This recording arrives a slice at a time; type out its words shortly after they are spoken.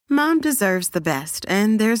Mom deserves the best,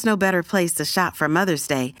 and there's no better place to shop for Mother's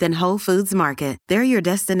Day than Whole Foods Market. They're your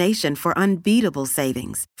destination for unbeatable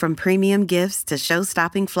savings, from premium gifts to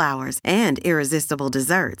show-stopping flowers and irresistible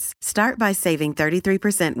desserts. Start by saving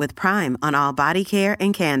 33% with Prime on all body care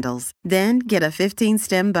and candles. Then get a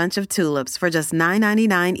 15-stem bunch of tulips for just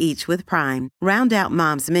 $9.99 each with Prime. Round out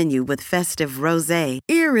Mom's menu with festive rosé,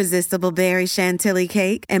 irresistible berry chantilly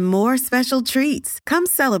cake, and more special treats. Come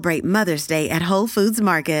celebrate Mother's Day at Whole Foods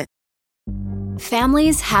Market.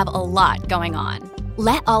 Families have a lot going on.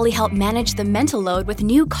 Let Ollie help manage the mental load with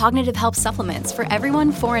new cognitive help supplements for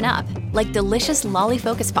everyone 4 and up, like delicious Lolly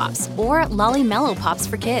Focus Pops or Lolly Mellow Pops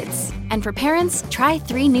for kids. And for parents, try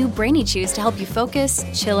 3 new Brainy Chews to help you focus,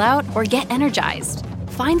 chill out, or get energized.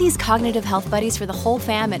 Find these cognitive health buddies for the whole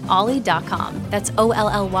fam at ollie.com. That's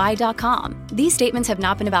OLLY.com. These statements have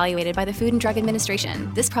not been evaluated by the Food and Drug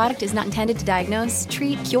Administration. This product is not intended to diagnose,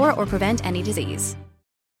 treat, cure, or prevent any disease.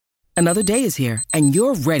 Another day is here, and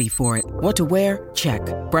you're ready for it. What to wear? Check.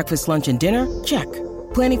 Breakfast, lunch, and dinner? Check.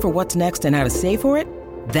 Planning for what's next and how to save for it?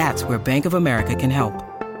 That's where Bank of America can help.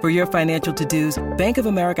 For your financial to-dos, Bank of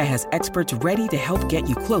America has experts ready to help get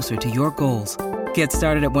you closer to your goals. Get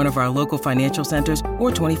started at one of our local financial centers or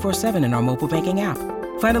 24/7 in our mobile banking app.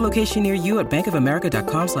 Find a location near you at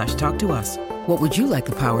bankofamerica.com/talktous. What would you like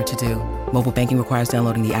the power to do? Mobile banking requires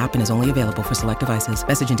downloading the app and is only available for select devices.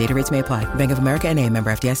 Message and data rates may apply. Bank of America N.A.,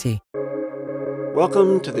 member FDIC.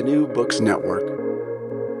 Welcome to the New Books Network.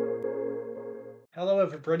 Hello,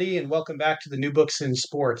 everybody, and welcome back to the New Books in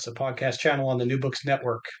Sports, a podcast channel on the New Books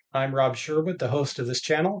Network. I'm Rob Sherwood, the host of this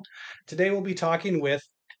channel. Today we'll be talking with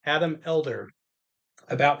Adam Elder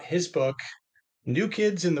about his book, New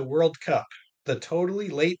Kids in the World Cup, the totally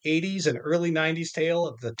late 80s and early 90s tale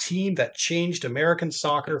of the team that changed American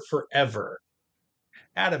soccer forever.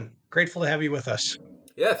 Adam, grateful to have you with us.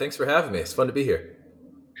 Yeah, thanks for having me. It's fun to be here.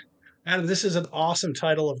 Adam, this is an awesome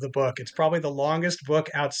title of the book. It's probably the longest book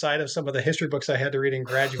outside of some of the history books I had to read in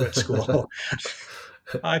graduate school.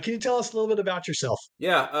 Can you tell us a little bit about yourself?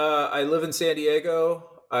 Yeah, I live in San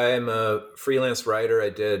Diego. I'm a freelance writer. I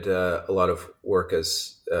did a lot of work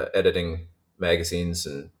as editing magazines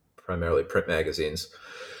and primarily print magazines.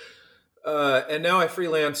 And now I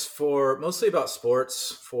freelance for mostly about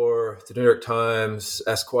sports for the New York Times,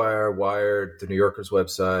 Esquire, Wired, the New Yorker's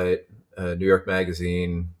website, New York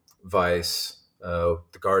Magazine, Vice, The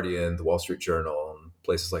Guardian, the Wall Street Journal, and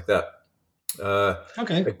places like that.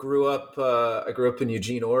 Okay. I grew up in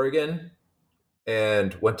Eugene, Oregon,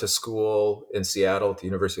 and went to school in Seattle at the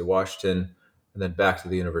University of Washington, and then back to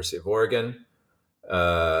the University of Oregon.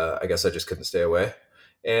 I guess I just couldn't stay away,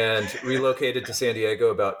 and relocated to San Diego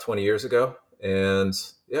about 20 years ago. And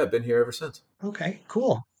yeah, I've been here ever since. Okay,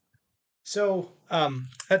 cool. So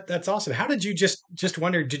that's awesome. How did you just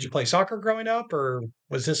wonder, did you play soccer growing up, or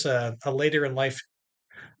was this a later in life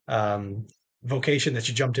vocation that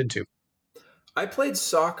you jumped into? I played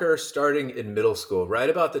soccer starting in middle school, right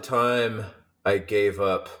about the time I gave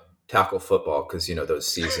up tackle football, because those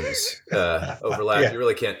seasons overlap. Yeah. You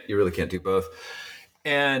really can't do both.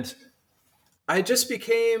 And I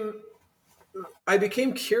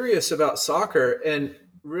became curious about soccer, and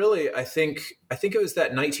really I think it was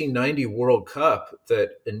that 1990 World Cup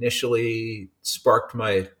that initially sparked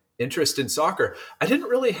my interest in soccer. I didn't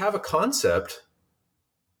really have a concept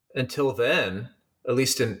until then, at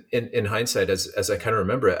least in hindsight, as I kind of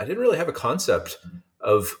remember it. I didn't really have a concept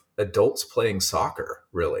of adults playing soccer,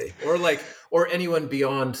 really, or anyone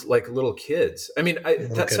beyond like little kids. I mean,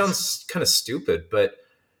 sounds kind of stupid, but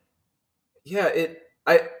yeah,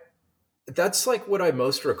 that's like what I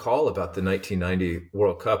most recall about the 1990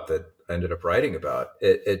 World Cup that I ended up writing about.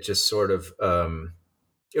 It just sort of,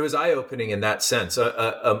 it was eye-opening in that sense,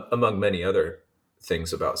 among many other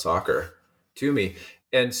things about soccer to me.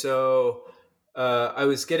 And so I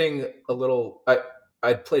was getting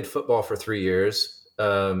I'd played football for 3 years.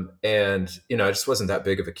 And I just wasn't that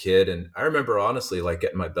big of a kid. And I remember honestly, like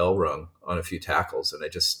getting my bell rung on a few tackles. And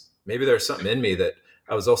maybe there's something in me that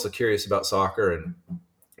I was also curious about soccer and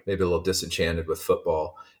maybe a little disenchanted with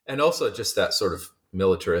football. And also just that sort of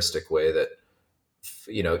militaristic way that,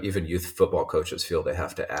 even youth football coaches feel they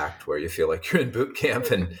have to act, where you feel like you're in boot camp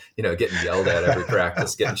and, getting yelled at every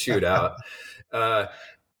practice, getting chewed out.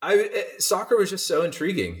 Soccer was just so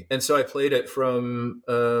intriguing. And so I played it from,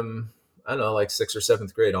 I don't know, like 6th or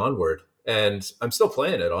 7th grade onward. And I'm still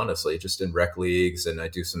playing it, honestly, just in rec leagues. And I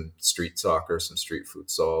do some street soccer, some street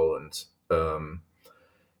futsal. And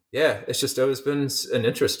it's just always been an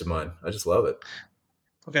interest of mine. I just love it.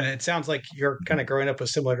 Okay, it sounds like you're kind of growing up with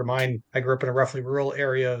similar to mine. I grew up in a roughly rural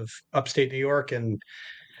area of upstate New York, and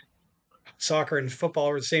soccer and football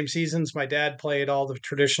were the same seasons. My dad played all the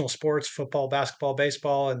traditional sports, football, basketball,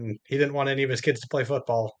 baseball, and he didn't want any of his kids to play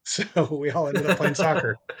football. So we all ended up playing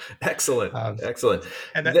soccer. Excellent. Um, Excellent.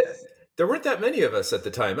 and that, There weren't that many of us at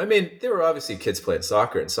the time. I mean, there were obviously kids playing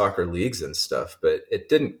soccer and soccer leagues and stuff, but it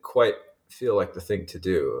didn't quite feel like the thing to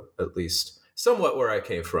do, at least somewhat where I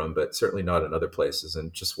came from, but certainly not in other places,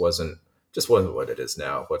 and just wasn't what it is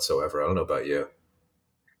now whatsoever. I don't know about you.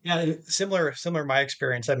 yeah, similar my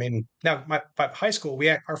experience. I mean, now my high school,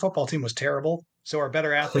 our football team was terrible. So our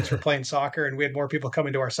better athletes were playing soccer, and we had more people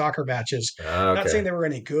coming to our soccer matches. Not saying Okay. they were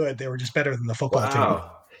any good; they were just better than the football team.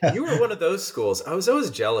 Wow. You were one of those schools. I was always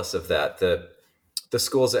jealous of that. The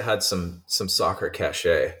schools that had some soccer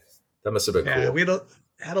cachet. That must have been Yeah, cool.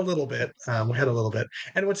 had a little bit. We had a little bit.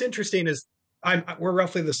 And what's interesting is we're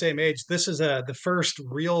roughly the same age. This is the first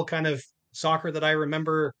real kind of soccer that I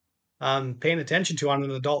remember paying attention to on an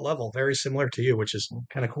adult level, very similar to you, which is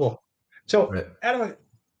kind of cool. So, Right. Adam,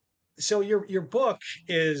 so your book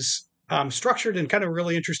is structured in kind of a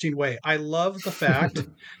really interesting way. I love the fact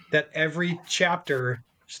that every chapter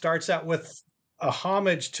starts out with a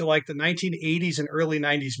homage to like the 1980s and early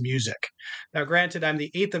 90s music. Now, granted, I'm the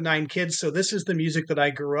eighth of nine kids, so this is the music that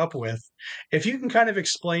I grew up with. If you can kind of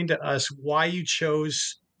explain to us why you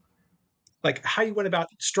chose, like how you went about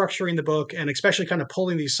structuring the book, and especially kind of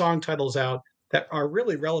pulling these song titles out that are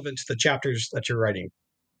really relevant to the chapters that you're writing.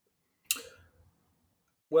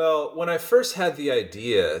 Well, when I first had the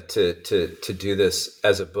idea to do this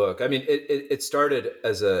as a book, I mean, it started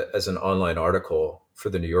as an online article for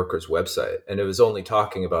the New Yorker's website, and it was only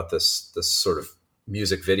talking about this sort of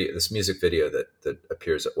music video that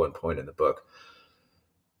appears at one point in the book.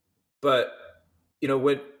 But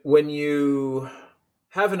when you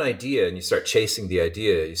have an idea and you start chasing the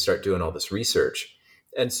idea, you start doing all this research,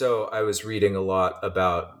 and so I was reading a lot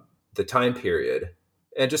about the time period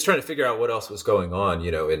and just trying to figure out what else was going on, in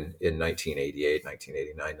 1988,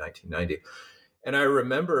 1989, 1990. And I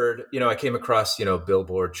remembered, I came across,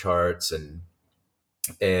 Billboard charts and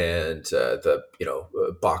the,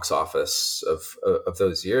 box office of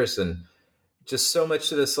those years. And just so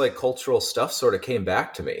much of this like cultural stuff sort of came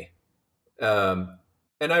back to me.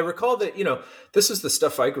 And I recall that, this is the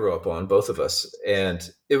stuff I grew up on, both of us.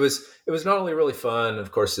 And it was not only really fun,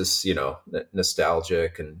 of course, this,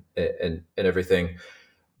 nostalgic and everything.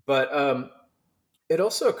 But it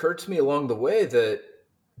also occurred to me along the way that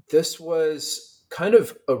this was kind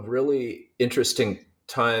of a really interesting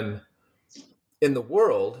time in the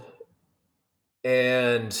world.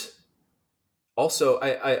 And also,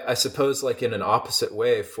 I suppose, like in an opposite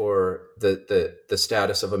way for the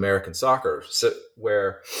status of American soccer, so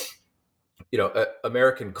where,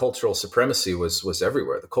 American cultural supremacy was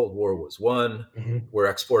everywhere. The Cold War was won. Mm-hmm. We're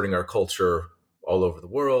exporting our culture all over the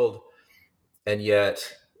world. And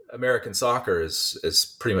yet American soccer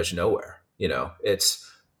is pretty much nowhere.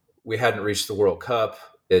 We hadn't reached the World Cup.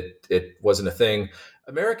 It wasn't a thing.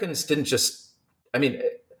 Americans didn't just, I mean,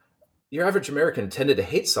 your average American tended to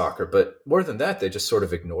hate soccer, but more than that, they just sort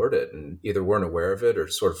of ignored it and either weren't aware of it or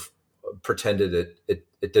sort of pretended it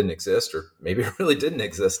didn't exist, or maybe it really didn't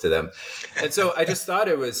exist to them. And so I just thought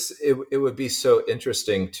it would be so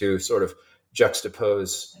interesting to sort of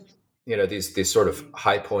juxtapose, these sort of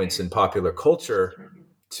high points in popular culture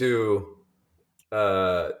to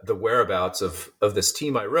the whereabouts of this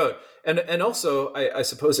team I wrote. And also I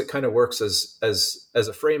suppose it kind of works as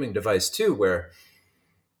a framing device too, where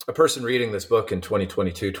a person reading this book in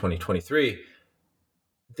 2022, 2023,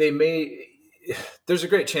 there's a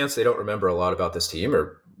great chance they don't remember a lot about this team,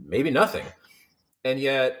 or maybe nothing. And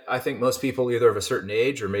yet I think most people, either of a certain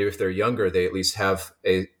age, or maybe if they're younger, they at least have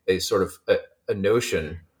a sort of a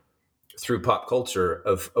notion through pop culture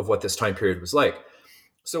of what this time period was like.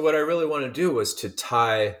 So what I really want to do was to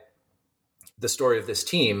tie the story of this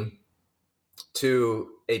team to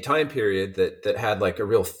a time period that had like a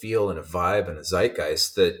real feel and a vibe and a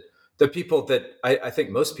zeitgeist that the people that I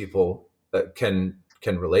think most people can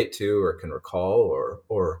relate to or can recall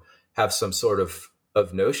or have some sort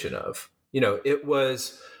of notion of. It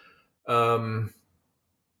was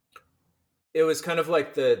kind of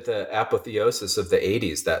like the apotheosis of the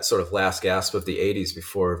 80s, that sort of last gasp of the 80s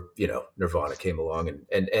before, Nirvana came along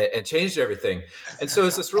and changed everything. And so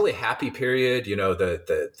it's this really happy period,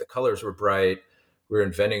 the colors were bright. We were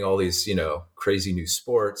inventing all these, crazy new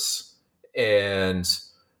sports, and,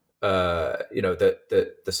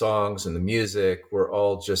 the songs and the music were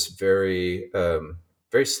all just very,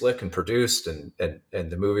 very slick and produced, and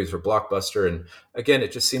the movies were blockbuster. And again,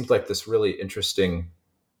 it just seemed like this really interesting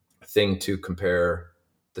thing to compare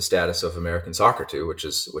the status of American soccer to, which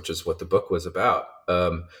is what the book was about.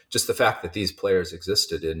 Just the fact that these players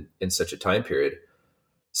existed in such a time period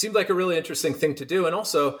seemed like a really interesting thing to do. And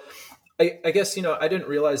also, I guess, I didn't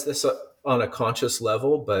realize this on a conscious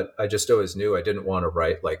level, but I just always knew I didn't want to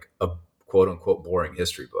write like a quote unquote boring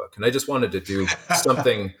history book. And I just wanted to do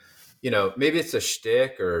something, maybe it's a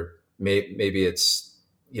shtick, or maybe it's,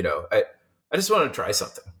 I just wanted to try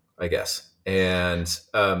something, I guess. And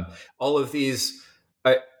all of these,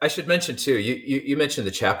 I should mention too, you mentioned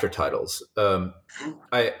the chapter titles.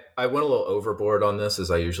 I went a little overboard on this,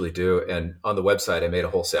 as I usually do. And on the website, I made a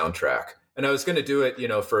whole soundtrack. And I was going to do it,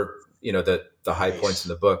 for, the high points in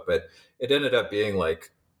the book, but it ended up being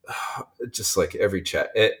like, just like every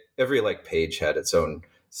like page had its own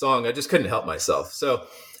song. I just couldn't help myself. So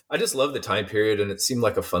I just love the time period, and it seemed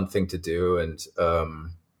like a fun thing to do. And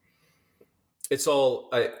it's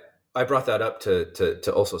all, I brought that up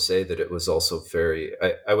to also say that it was also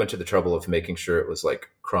I went to the trouble of making sure it was like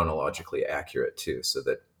chronologically accurate too, so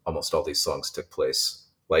that almost all these songs took place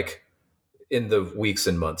like in the weeks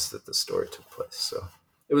and months that the story took place. So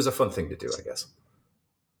it was a fun thing to do, I guess.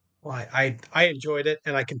 Well, I enjoyed it,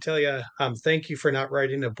 and I can tell you, thank you for not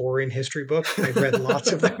writing a boring history book. I've read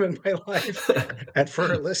lots of them in my life, and for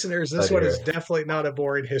our listeners, this one is definitely not a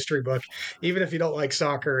boring history book. Even if you don't like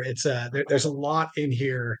soccer, it's there's a lot in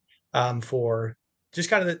here for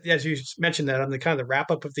just kind of as you mentioned that on the kind of the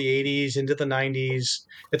wrap up of the '80s into the '90s.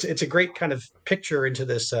 It's a great kind of picture into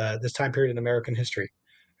this time period in American history.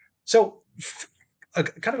 So,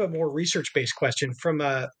 kind of a more research based question from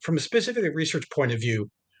a specifically research point of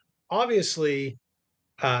view. Obviously,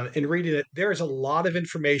 in reading it, there is a lot of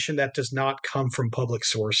information that does not come from public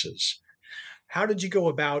sources. How did you go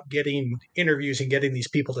about getting interviews and getting these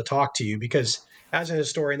people to talk to you? Because as a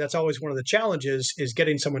historian, that's always one of the challenges, is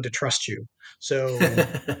getting someone to trust you. So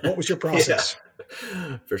what was your process?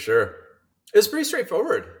 Yeah, for sure. It's pretty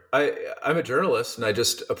straightforward. I'm a journalist, and I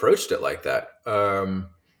just approached it like that.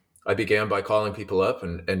 I began by calling people up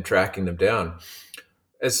and tracking them down.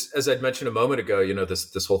 As I'd mentioned a moment ago,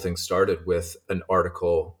 this whole thing started with an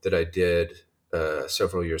article that I did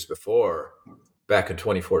several years before, back in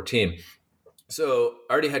 2014. So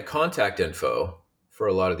I already had contact info for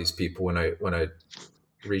a lot of these people when I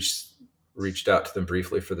reached out to them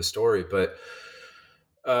briefly for the story. But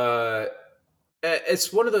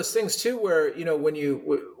it's one of those things too, where when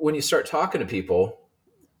you start talking to people,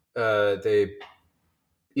 maybe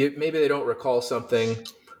they don't recall something,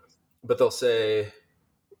 but they'll say,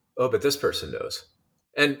 "Oh, but this person knows,"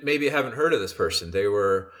 and maybe I haven't heard of this person. They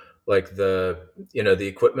were like the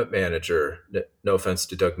equipment manager. No offense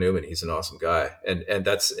to Doug Newman, he's an awesome guy, and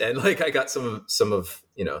like I got some of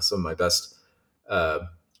my best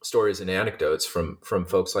stories and anecdotes from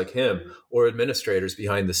folks like him, or administrators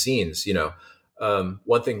behind the scenes.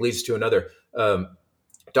 One thing leads to another.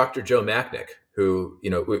 Dr. Joe Machnick, who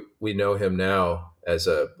we know him now as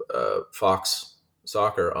a Fox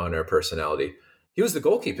Soccer on-air personality. He was the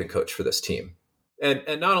goalkeeping coach for this team. And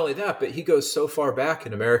not only that, but he goes so far back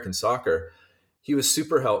in American soccer. He was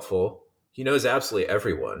super helpful. He knows absolutely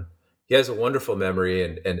everyone. He has a wonderful memory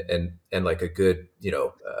and like a good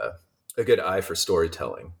eye for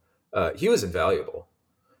storytelling. He was invaluable.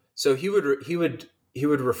 So he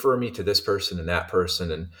would refer me to this person and that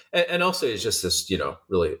person, and also he's just this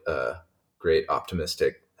really great,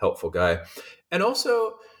 optimistic, helpful guy. And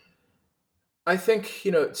also, I think,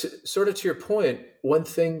 sort of to your point, one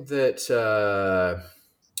thing I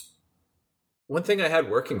had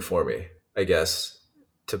working for me, I guess,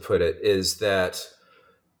 to put it, is that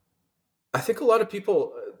I think a lot of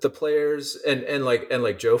people, the players and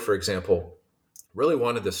like Joe, for example, really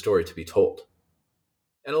wanted this story to be told.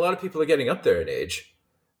 And a lot of people are getting up there in age.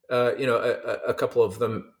 A couple of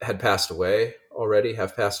them have passed away.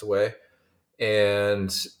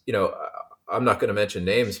 And, I'm not going to mention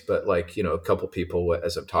names, but a couple people,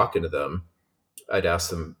 as I'm talking to them, I'd ask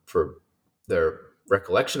them for their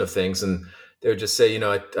recollection of things, and they would just say,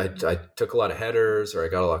 I took a lot of headers, or I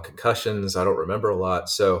got a lot of concussions. I don't remember a lot.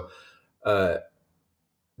 So there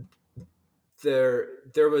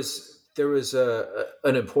was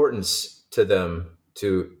an importance to them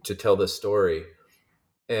to tell this story,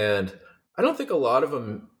 and I don't think a lot of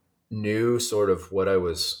them knew sort of what I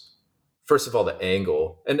was. First of all, the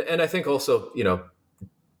angle, and I think also,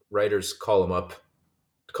 writers call them up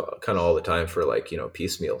kind of all the time for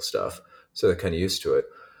piecemeal stuff, so they're kind of used to it.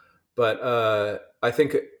 But I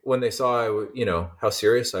think when they saw how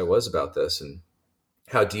serious I was about this and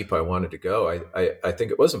how deep I wanted to go, I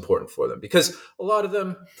think it was important for them, because a lot of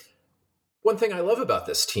them. One thing I love about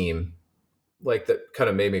this team, that kind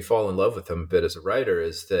of made me fall in love with them a bit as a writer,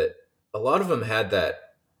 is that a lot of them had that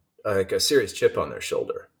like a serious chip on their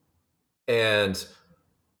shoulder. And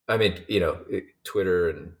I mean,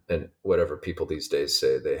 Twitter and whatever people these days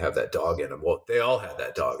say they have that dog in them. Well, they all had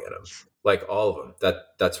that dog in them, like all of them.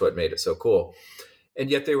 That's what made it so cool. And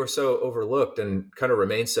yet they were so overlooked and kind of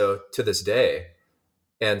remain so to this day.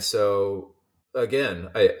 And so again,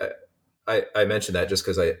 I mentioned that just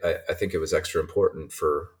because I think it was extra important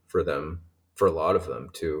for them, for a lot of them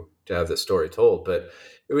to have this story told. But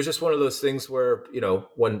it was just one of those things where,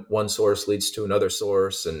 one source leads to another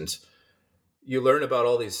source, and you learn about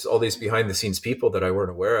all these behind the scenes people that I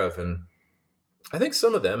weren't aware of. And I think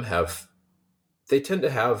some of them they tend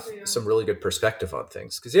to have some really good perspective on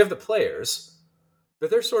things, because you have the players, but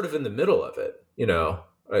they're sort of in the middle of it.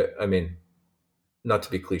 I mean, not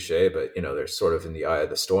to be cliche, but they're sort of in the eye of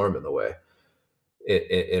the storm in a way.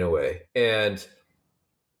 And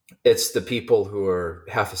it's the people who are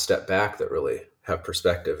half a step back that really have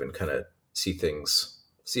perspective and kind of see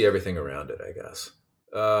everything around it, I guess.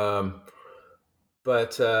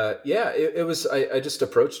 It was, I just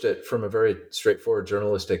approached it from a very straightforward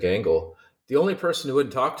journalistic angle. The only person who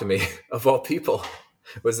wouldn't talk to me of all people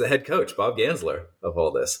was the head coach, Bob Gansler, of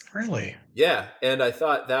all this. Really? Yeah. And I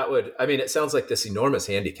thought it sounds like this enormous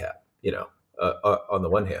handicap, on the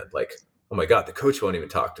one hand, like, oh my God, the coach won't even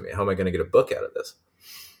talk to me. How am I going to get a book out of this?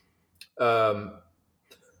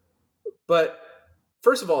 But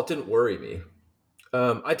first of all, it didn't worry me.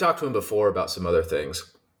 I talked to him before about some other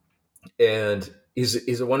things, and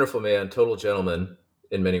he's a wonderful man, total gentleman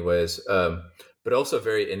in many ways, but also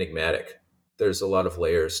very enigmatic. There's a lot of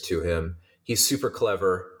layers to him. He's super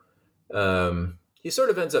clever. He sort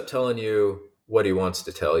of ends up telling you what he wants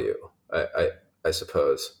to tell you, I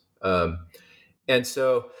suppose. And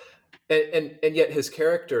so, and yet his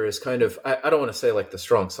character is kind of, I don't want to say like the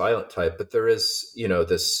strong silent type, but there is,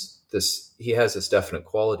 this, he has this definite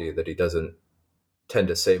quality that he doesn't tend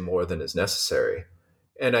to say more than is necessary.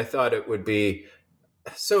 And I thought it would be,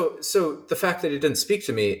 so the fact that he didn't speak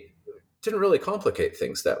to me didn't really complicate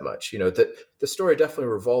things that much. That the story definitely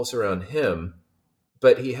revolves around him,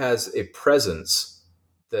 but he has a presence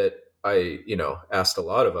that I, asked a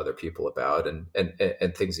lot of other people about, and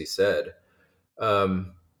things he said.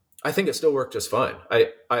 I think it still worked just fine.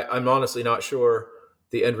 I'm honestly not sure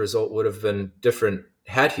the end result would have been different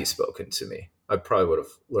had he spoken to me. I probably would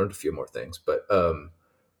have learned a few more things, but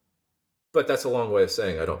that's a long way of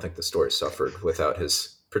saying I don't think the story suffered without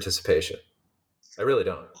his participation. I really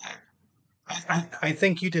don't. I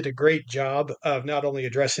think you did a great job of not only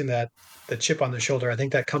addressing the chip on the shoulder. I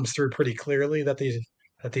think that comes through pretty clearly that these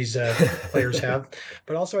players have,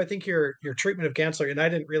 but also I think your treatment of Gansler, and I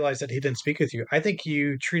didn't realize that he didn't speak with you. I think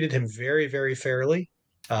you treated him very, very fairly.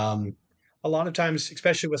 A lot of times,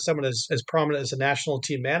 especially with someone as prominent as a national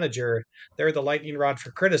team manager, they're the lightning rod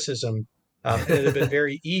for criticism. And it had been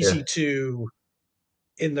very easy to,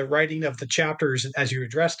 in the writing of the chapters as you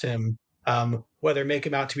addressed him, whether make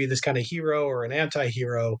him out to be this kind of hero or an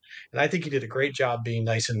anti-hero. And I think you did a great job being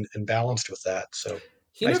nice and balanced with that. So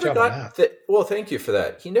he nice never job got that. Well, thank you for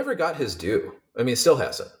that. He never got his due. I mean, still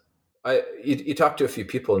hasn't. You talk to a few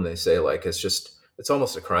people and they say like, it's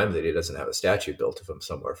almost a crime that he doesn't have a statue built of him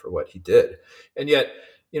somewhere for what he did. And yet,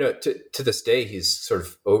 to this day, he's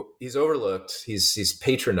he's overlooked, he's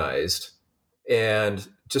patronized, and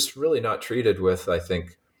just really not treated with, I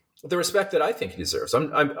think, the respect that I think he deserves.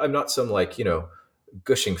 I'm not some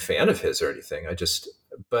gushing fan of his or anything.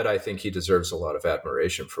 But I think he deserves a lot of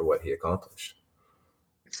admiration for what he accomplished.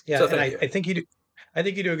 Yeah, so I think you do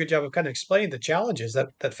a good job of kind of explaining the challenges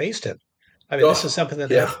that faced him. I mean, this is something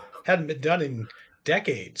that hadn't been done in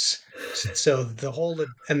decades. So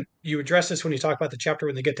and you address this when you talk about the chapter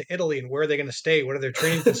when they get to Italy and where are they going to stay, what are their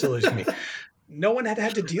training facilities going to be. No one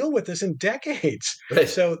had to deal with this in decades. Right.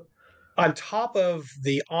 So on top of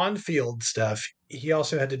the on-field stuff, he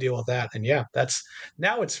also had to deal with that. And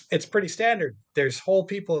it's pretty standard. There's whole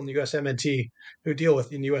people in the USMNT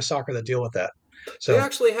in US soccer that deal with that. So they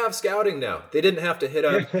actually have scouting now. They didn't have to hit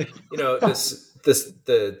up,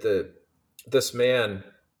 this man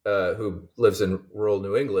who lives in rural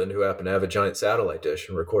New England who happened to have a giant satellite dish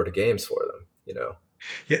and record games for them.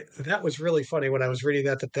 Yeah, that was really funny when I was reading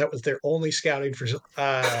that was their only scouting for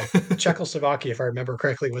Czechoslovakia, if I remember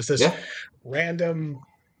correctly, was this random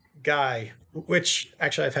guy, which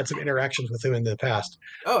actually I've had some interactions with him in the past.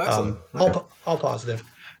 Oh, excellent. All positive.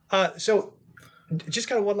 So just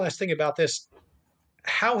kind of one last thing about this.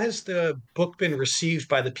 How has the book been received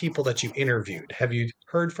by the people that you interviewed? Have you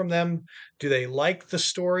heard from them? Do they like the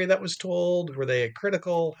story that was told? Were they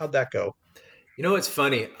critical? How'd that go? It's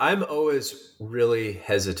funny. I'm always really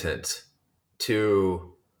hesitant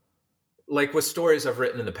to like with stories I've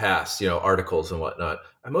written in the past, articles and whatnot,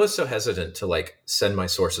 I'm always so hesitant to like send my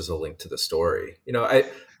sources a link to the story.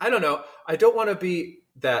 I don't know. I don't want to be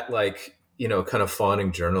that like, kind of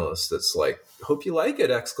fawning journalist that's like, hope you like it, !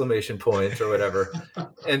 Or whatever.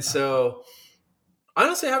 And so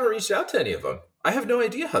honestly, I haven't reached out to any of them. I have no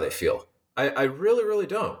idea how they feel. I really, really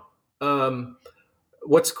don't.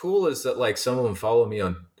 What's cool is that like some of them follow me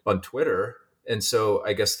on Twitter. And so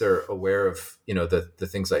I guess they're aware of, the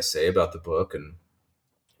things I say about the book and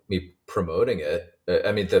me promoting it.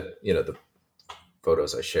 I mean, the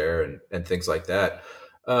photos I share and things like that.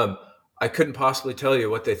 I couldn't possibly tell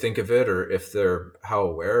you what they think of it or if they're how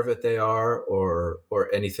aware of it they are or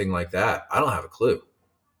anything like that. I don't have a clue.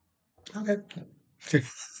 Okay.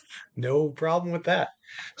 No problem with that.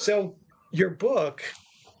 So your book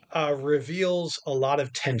reveals a lot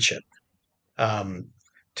of tension.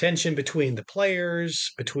 Tension between the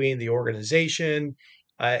players, between the organization,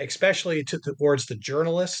 especially towards the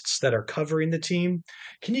journalists that are covering the team.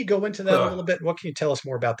 Can you go into that a little bit? What can you tell us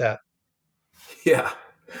more about that? Yeah.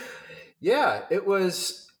 It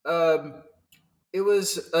was a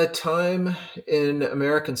time in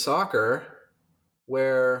American soccer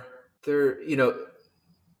where they're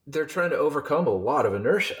trying to overcome a lot of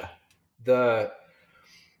inertia. The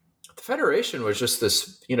Federation was just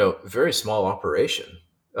this, very small operation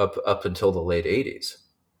up until the late 80s.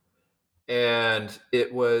 And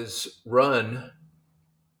it was run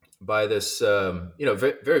by this,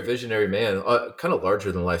 very visionary man, kind of larger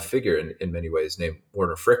than life figure in many ways, named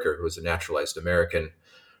Werner Fricker, who was a naturalized American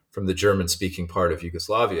from the German-speaking part of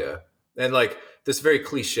Yugoslavia. And like this very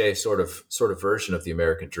cliche sort of version of the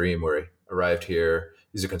American dream, where he arrived here,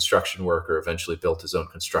 he's a construction worker, eventually built his own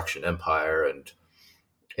construction empire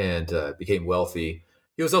and became wealthy.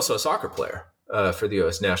 He was also a soccer player for the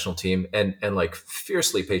U.S. national team and like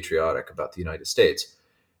fiercely patriotic about the United States.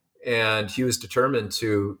 And he was determined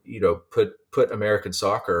to, put American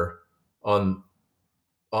soccer on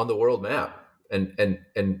the world map and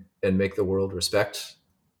make the world respect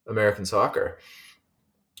American soccer.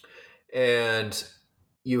 And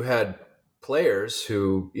you had players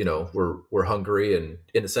who, were hungry and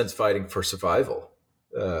in a sense fighting for survival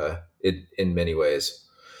in many ways.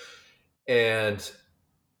 And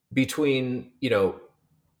between, they're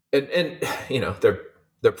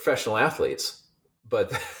professional athletes,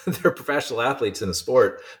 but they're professional athletes in a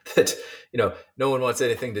sport that, no one wants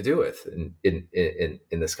anything to do with in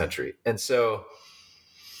this country. And so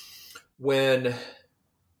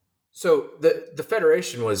the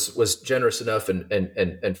Federation was generous enough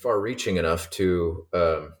and far-reaching enough to,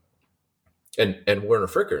 and Werner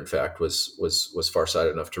Fricker, in fact, was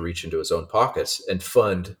far-sighted enough to reach into his own pockets and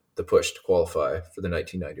fund the push to qualify for the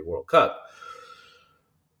 1990 World Cup.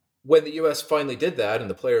 When the U.S. finally did that and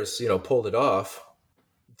the players, pulled it off,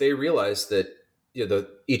 they realized that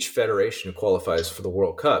each federation who qualifies for the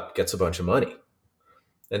World Cup gets a bunch of money,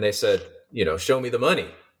 and they said, show me the money.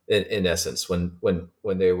 In essence, when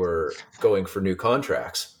they were going for new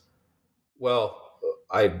contracts, well,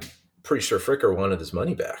 I'm pretty sure Fricker wanted his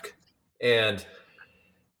money back, and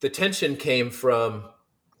the tension came from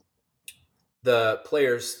the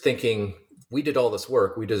players thinking, we did all this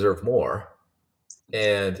work, we deserve more.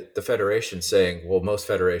 And the federation saying, well, most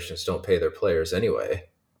federations don't pay their players anyway.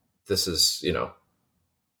 This is,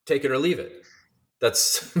 take it or leave it.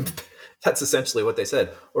 That's essentially what they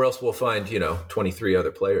said. Or else we'll find, 23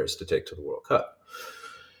 other players to take to the World Cup.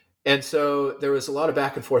 And so there was a lot of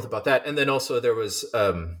back and forth about that. And then also there was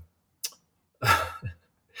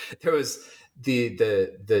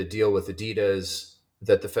the deal with Adidas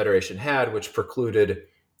that the federation had, which precluded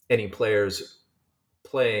any players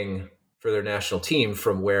playing for their national team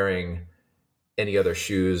from wearing any other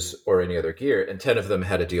shoes or any other gear. And 10 of them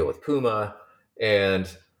had a deal with Puma. And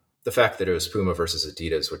the fact that it was Puma versus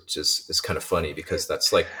Adidas, which is kind of funny because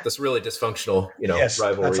that's like this really dysfunctional,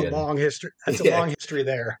 rivalry. That's a long history. That's a long history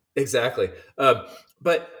there. Exactly.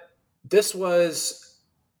 But this was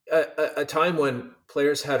a time when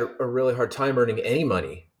players had a really hard time earning any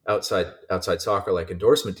money outside soccer, like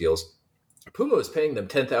endorsement deals. Puma was paying them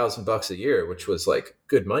 $10,000 a year, which was like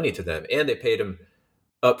good money to them. And they paid him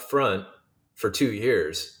up front for 2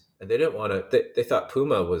 years. And they didn't want to, they thought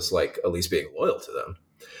Puma was like at least being loyal to them.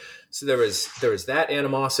 So there was that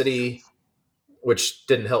animosity, which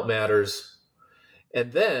didn't help matters.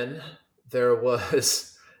 And then there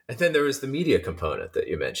was the media component that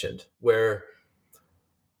you mentioned, where,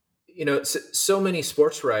 so many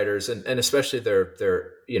sports writers and especially their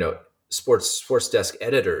sports desk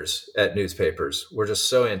editors at newspapers were just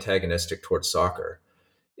so antagonistic towards soccer.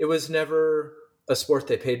 It was never a sport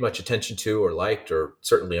they paid much attention to or liked or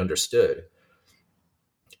certainly understood.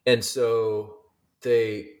 And so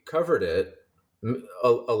they covered it, a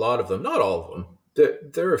lot of them, not all of them.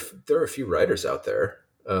 There are a few writers out there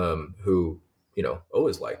who,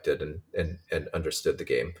 always liked it and understood the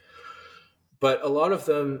game. But a lot of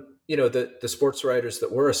them, the sports writers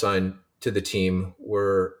that were assigned to the team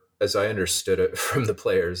were, as I understood it from the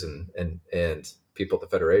players and people at the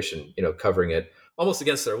Federation, covering it almost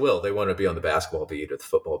against their will. They want to be on the basketball beat or the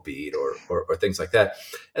football beat or things like that.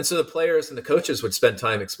 And so the players and the coaches would spend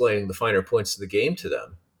time explaining the finer points of the game to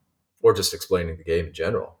them, or just explaining the game in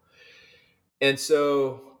general. And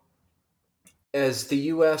so as the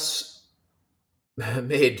U.S.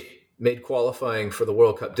 made qualifying for the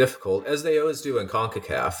World Cup difficult, as they always do in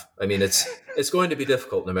CONCACAF, I mean, it's going to be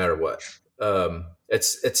difficult no matter what.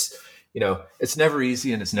 It's never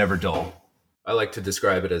easy and it's never dull. I like to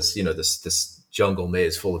describe it as, this jungle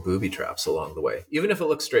maze full of booby traps along the way. Even if it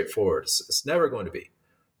looks straightforward, it's never going to be.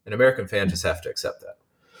 An American fan just have to accept that.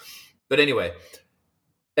 But anyway,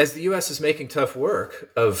 as the U.S. is making tough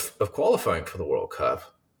work of qualifying for the World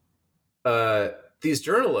Cup, these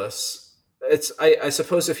journalists, I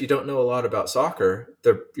suppose if you don't know a lot about soccer,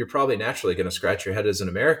 you're probably naturally going to scratch your head as an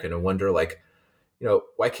American and wonder, why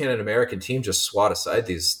can't an American team just swat aside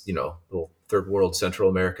these, little third world Central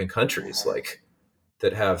American countries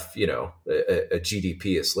that have, a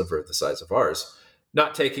GDP, a sliver the size of ours,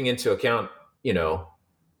 not taking into account,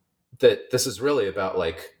 that this is really about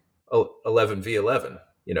 11v11,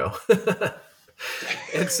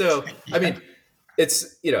 and so, I mean,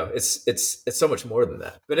 it's so much more than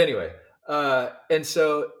that. But anyway, and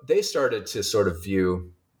so they started to sort of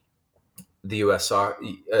view the U.S.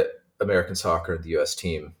 American soccer, the U.S.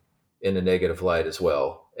 team, in a negative light as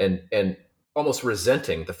well, and almost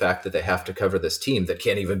resenting the fact that they have to cover this team that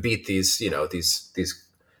can't even beat these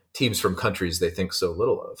teams from countries they think so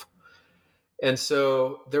little of. And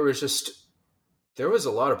so there was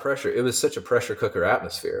a lot of pressure. It was such a pressure cooker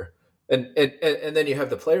atmosphere. And then you have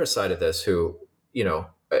the player side of this who,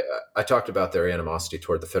 I talked about their animosity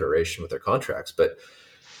toward the Federation with their contracts, but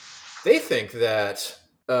they think that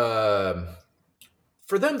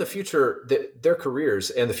for them, the future, their careers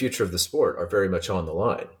and the future of the sport are very much on the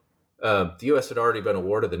line. The U.S. had already been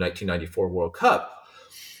awarded the 1994 World Cup,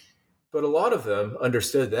 but a lot of them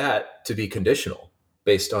understood that to be conditional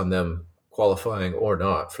based on them qualifying or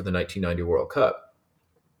not for the 1990 World Cup.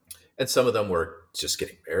 And some of them were just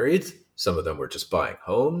getting married. Some of them were just buying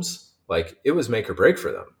homes. It was make or break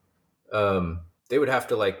for them. They would have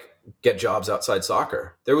to get jobs outside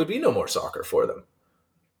soccer. There would be no more soccer for them.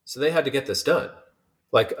 So they had to get this done.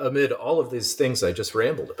 Amid all of these things I just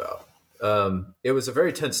rambled about. It was a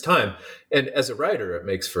very tense time. And as a writer, it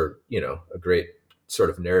makes for, a great sort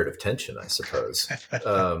of narrative tension, I suppose.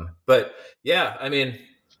 But yeah, I mean,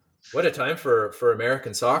 what a time for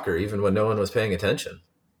American soccer, even when no one was paying attention.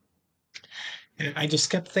 And I just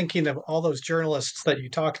kept thinking of all those journalists that you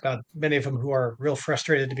talked about, many of them who are real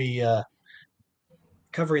frustrated to be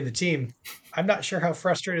covering the team. I'm not sure how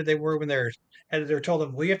frustrated they were when their editor told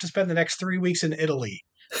them, we have to spend the next 3 weeks in Italy.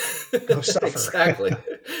 Go suffer. Exactly.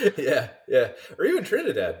 Yeah. Or even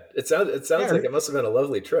Trinidad. It sounds like it must have been a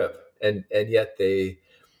lovely trip. And yet the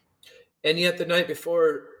night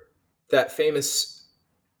before that famous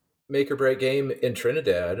make or break game in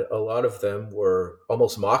Trinidad, a lot of them were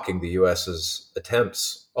almost mocking the US's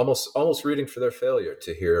attempts, almost rooting for their failure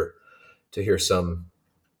to hear some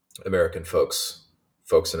American folks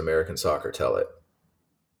in American soccer tell it.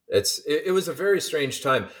 It was a very strange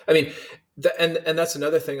time. I mean, and that's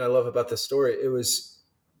another thing I love about this story. It was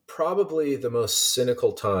probably the most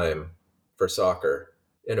cynical time for soccer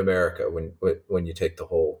in America when you take the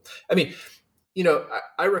whole. I mean,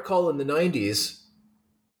 I recall in the 90s.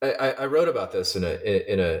 I wrote about this in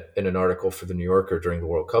an article for the New Yorker during the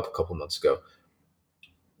World Cup a couple months ago.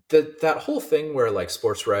 That whole thing where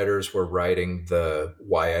sports writers were writing the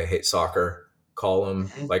 "Why I Hate Soccer"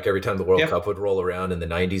 column, every time the World Cup would roll around in the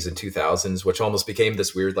 90s and 2000s, which almost became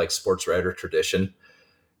this weird sports writer tradition.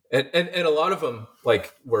 And a lot of them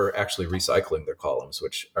were actually recycling their columns,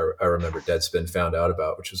 which I remember Deadspin found out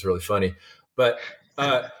about, which was really funny. But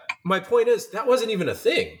my point is that wasn't even a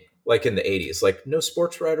thing. In the 80s, no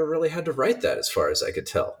sports writer really had to write that as far as I could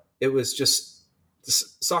tell. It was just,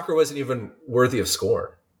 soccer wasn't even worthy of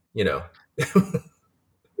scorn,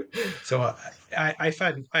 So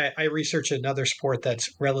I research another sport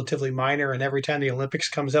that's relatively minor, and every time the Olympics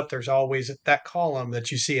comes up, there's always that column that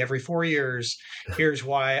you see every 4 years. Here's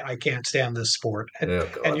why I can't stand this sport.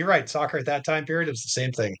 And you're right, soccer at that time period was the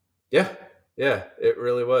same thing. Yeah, it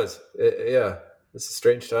really was. It's a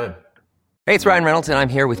strange time. Hey, it's Ryan Reynolds, and I'm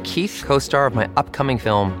here with Keith, co-star of my upcoming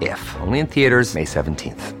film, If, only in theaters May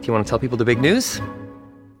 17th. Do you want to tell people the big news?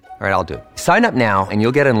 All right, I'll do it. Sign up now and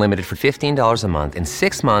you'll get unlimited for $15 a month and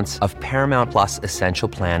 6 months of Paramount Plus Essential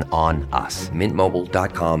Plan on us.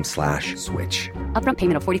 mintmobile.com/switch. Upfront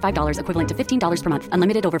payment of $45 equivalent to $15 per month.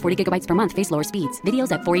 Unlimited over 40 gigabytes per month. Face lower speeds.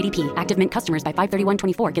 Videos at 480p. Active Mint customers by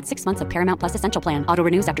 531.24 get 6 months of Paramount Plus Essential Plan. Auto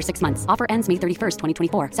renews after 6 months. Offer ends May 31st,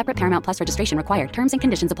 2024. Separate Paramount Plus registration required. Terms and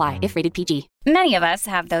conditions apply if rated PG. Many of us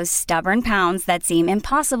have those stubborn pounds that seem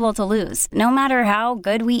impossible to lose, no matter how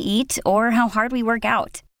good we eat or how hard we work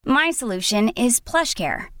out. My solution is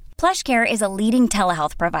PlushCare. PlushCare is a leading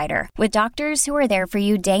telehealth provider with doctors who are there for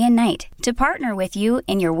you day and night to partner with you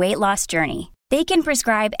in your weight loss journey. They can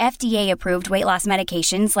prescribe FDA-approved weight loss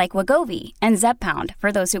medications like Wegovy and Zepbound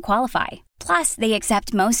for those who qualify. Plus, they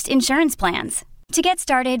accept most insurance plans. To get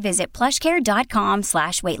started, visit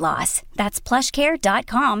plushcare.com/weightloss. That's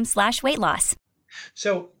plushcare.com/weightloss.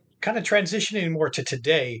 So, kind of transitioning more to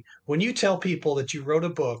today, when you tell people that you wrote a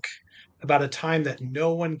book about a time that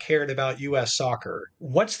no one cared about U.S. soccer,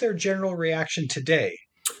 what's their general reaction today?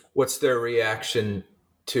 What's their reaction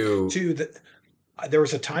to there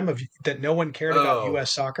was a time that no one cared about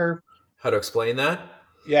U.S. soccer? How to explain that?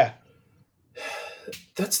 Yeah.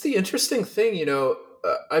 That's the interesting thing, you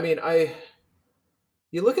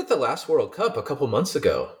look at the last World Cup a couple months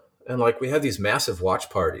ago, and we had these massive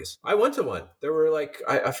watch parties. I went to one. There were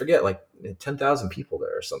I forget, 10,000 people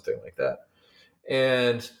there or something like that.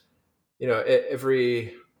 And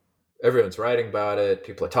everyone's writing about it.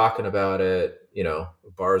 People are talking about it.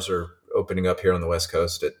 Bars are opening up here on the West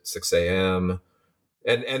Coast at 6 a.m.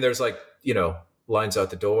 And there's lines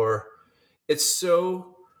out the door. It's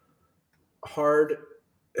so hard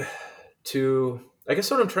to, I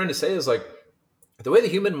guess what I'm trying to say is the way the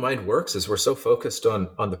human mind works is we're so focused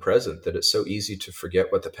on the present that it's so easy to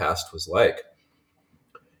forget what the past was like.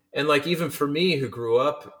 And even for me who grew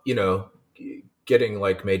up, getting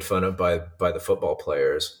made fun of by the football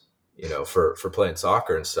players, for playing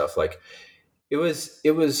soccer and stuff, it was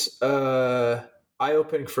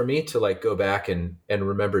eye-opening for me to go back and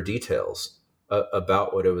remember details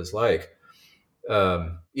about what it was like.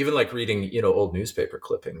 Even reading, old newspaper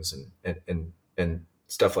clippings and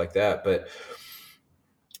stuff like that. But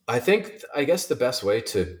I guess the best way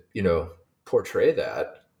to, portray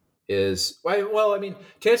that is, to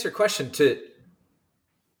answer your question, to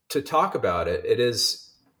talk about it,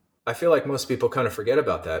 I feel like most people kind of forget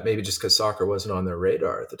about that, maybe just because soccer wasn't on their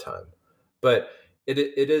radar at the time. But it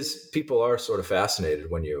is, people are sort of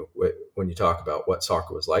fascinated when you talk about what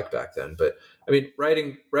soccer was like back then. But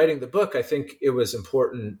writing the book, I think it was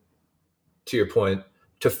important, to your point,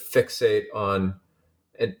 to fixate on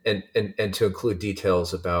and to include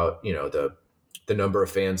details about, the number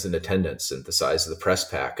of fans in attendance and the size of the press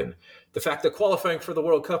pack, and the fact that qualifying for the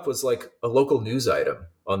World Cup was a local news item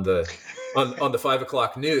on the 5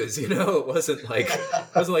 o'clock news. It wasn't like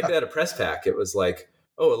they had a press pack. It was a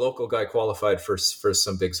local guy qualified for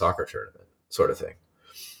some big soccer tournament sort of thing.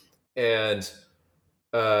 And,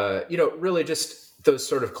 really just those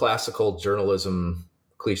sort of classical journalism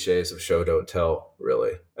cliches of show, don't tell,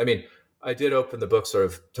 really. I did open the book sort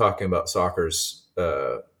of talking about soccer's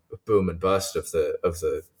boom and bust of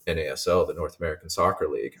the NASL, the North American Soccer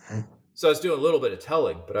League. Mm-hmm. So I was doing a little bit of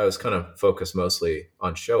telling, but I was kind of focused mostly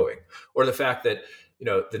on showing, or the fact that,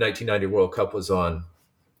 the 1990 World Cup was on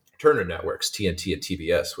Turner networks, TNT and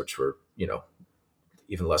TBS, which were,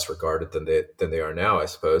 even less regarded than they are now, I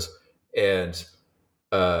suppose. And,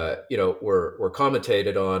 were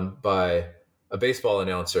commentated on by a baseball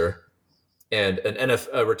announcer and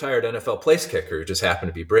a retired NFL place kicker who just happened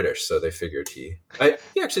to be British. So they figured he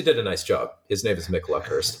actually did a nice job. His name is Mick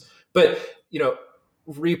Luckhurst. But,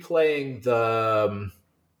 replaying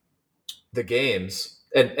the games,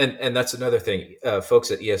 and that's another thing.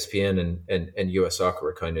 Folks at ESPN and US Soccer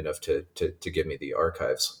were kind enough to give me the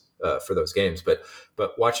archives for those games. But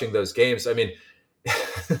watching those games,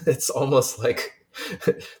 it's almost like,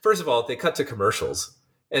 first of all, they cut to commercials.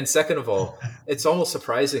 And second of all, it's almost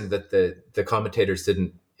surprising that the commentators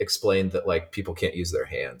didn't explain that people can't use their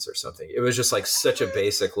hands or something. It was just such a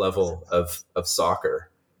basic level of soccer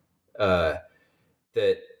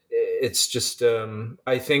that it's just,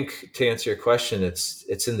 I think, to answer your question,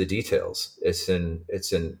 it's in the details. It's in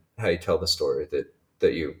how you tell the story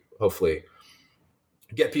that you hopefully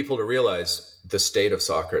get people to realize the state of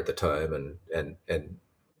soccer at the time and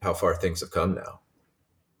how far things have come now.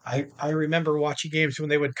 I remember watching games when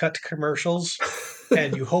they would cut to commercials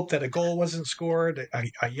and you hope that a goal wasn't scored,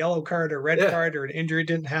 a yellow card, a red card, or an injury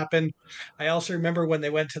didn't happen. I also remember when they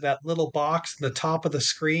went to that little box at the top of the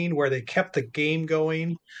screen where they kept the game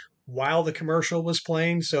going while the commercial was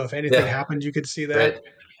playing. So if anything happened, you could see that. Right.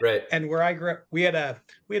 Right. And where I grew up, we had a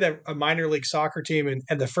minor league soccer team, and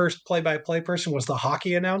the first play-by-play person was the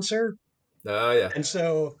hockey announcer. Oh yeah. And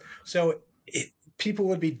so people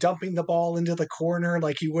would be dumping the ball into the corner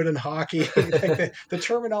like you would in hockey. Like the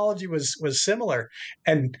terminology was similar.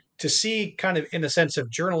 And to see kind of in a sense of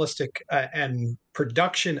journalistic and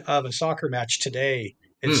production of a soccer match today,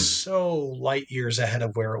 it's so light years ahead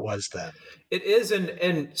of where it was then. It is,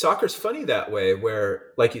 and soccer's funny that way,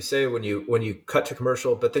 where, like you say, when you cut to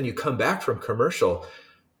commercial, but then you come back from commercial,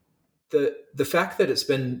 the fact that it's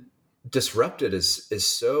been disrupted is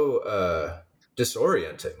so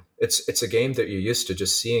disorienting. It's a game that you're used to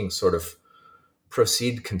just seeing sort of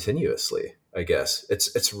proceed continuously. I guess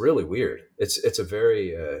it's really weird. It's a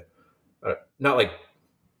very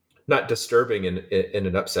not disturbing in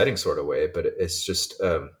an upsetting sort of way, but it's just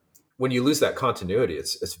when you lose that continuity,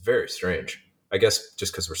 it's very strange. I guess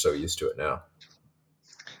just because we're so used to it now.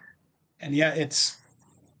 And it's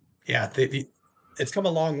come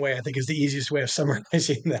a long way, I think, is the easiest way of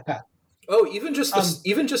summarizing that. Oh, even just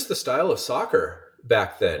the style of soccer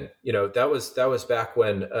back then. That was back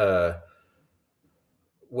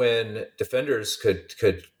when defenders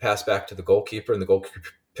could pass back to the goalkeeper, and the goalkeeper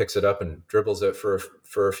picks it up and dribbles it for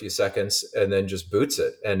a few seconds and then just boots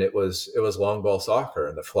it. And it was long ball soccer.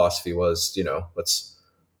 And the philosophy was,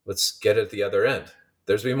 let's get it at the other end.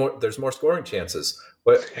 There's more scoring chances.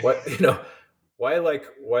 Why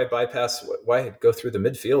bypass, why go through the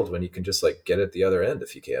midfield when you can just get it at the other end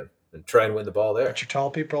if you can and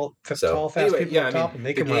tall people up top and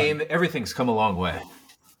make them run. Everything's come a long way.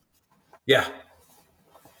 Yeah.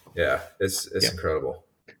 Yeah. It's incredible.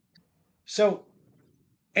 So,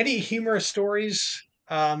 any humorous stories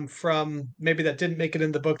from maybe that didn't make it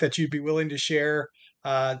in the book that you'd be willing to share?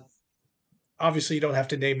 Obviously, you don't have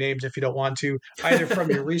to name names if you don't want to, either from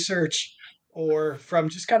your research or from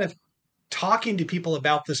just kind of talking to people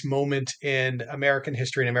about this moment in American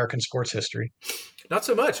history and American sports history. Not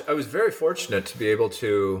so much. I was very fortunate to be able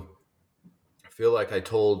to feel like I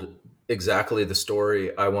told exactly the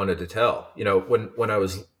story I wanted to tell. When I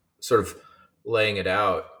was sort of laying it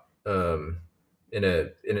out, in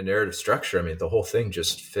a narrative structure, I mean, the whole thing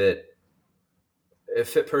just fit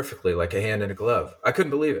perfectly like a hand in a glove. I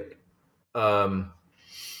couldn't believe it. There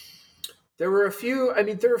were a few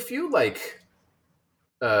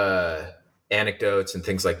anecdotes and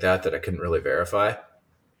things like that I couldn't really verify.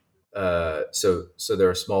 So there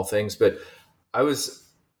were small things, but I was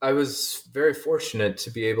very fortunate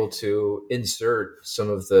to be able to insert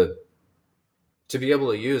to be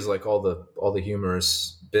able to use all the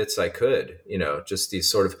humorous bits I could, just these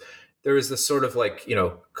sort of, there was this sort of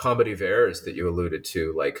comedy of errors that you alluded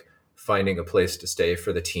to, like finding a place to stay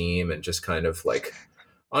for the team and just kind of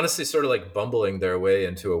honestly sort of bumbling their way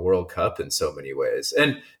into a World Cup in so many ways.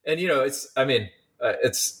 And I'm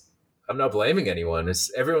not blaming anyone.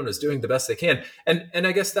 Everyone was doing the best they can. And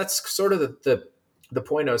I guess that's sort of the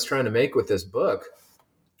point I was trying to make with this book.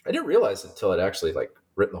 I didn't realize it until I'd actually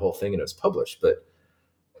written the whole thing and it was published, but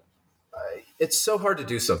it's so hard to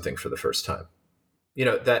do something for the first time.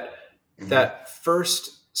 That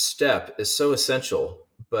first step is so essential,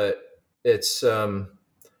 but it's so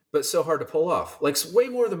hard to pull off. Way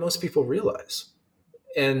more than most people realize.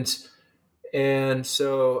 And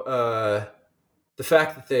so the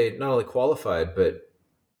fact that they not only qualified, but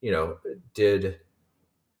did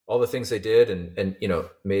all the things they did and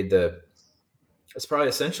made it's probably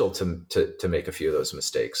essential to make a few of those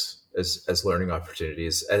mistakes as learning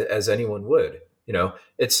opportunities, as anyone would.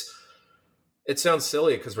 It sounds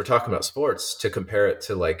silly because we're talking about sports to compare it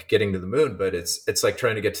to getting to the moon, but it's like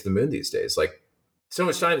trying to get to the moon these days. So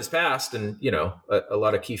much time has passed, and a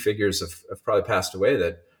lot of key figures have probably passed away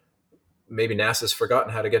that maybe NASA's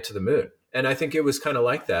forgotten how to get to the moon. And I think it was kind of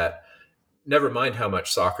like that. Never mind how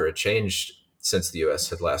much soccer had changed since the U.S.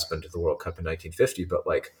 had last been to the World Cup in 1950, but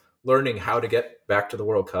learning how to get back to the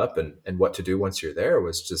World Cup and what to do once you're there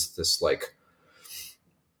was just this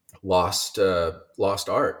lost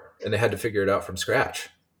art, and they had to figure it out from scratch,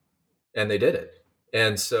 and they did it.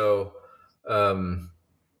 And so,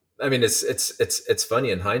 it's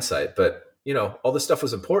funny in hindsight, but all this stuff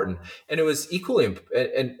was important, and it was equally,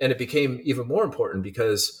 and it became even more important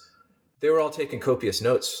because they were all taking copious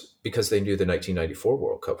notes because they knew the 1994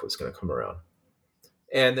 World Cup was going to come around.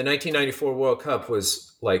 And the 1994 World Cup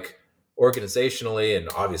was organizationally and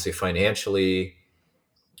obviously financially,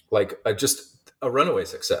 just a runaway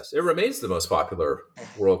success. It remains the most popular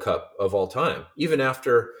World Cup of all time, even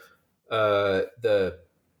after the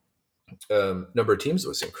number of teams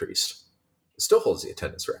was increased. It still holds the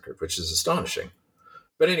attendance record, which is astonishing.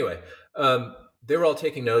 But anyway, they were all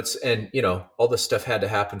taking notes, and all this stuff had to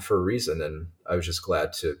happen for a reason, and I was just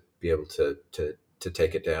glad to be able to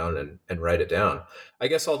take it down and write it down. I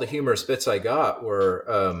guess all the humorous bits I got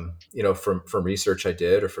were from research I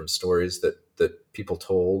did or from stories that people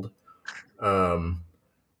told.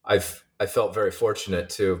 I felt very fortunate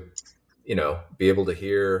to be able to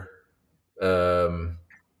hear the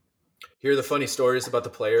funny stories about the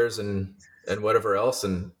players and whatever else,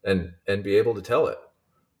 and be able to tell it.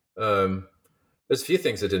 There's a few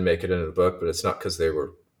things that didn't make it into the book, but it's not because they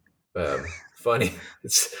were funny.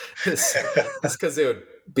 It's because they would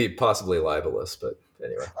be possibly libelous. But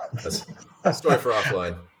anyway, that's a story for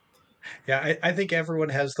offline. Yeah, I think everyone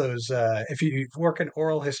has those. If you work in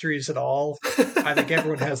oral histories at all, I think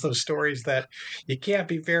everyone has those stories that you can't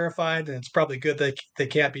be verified, and it's probably good that they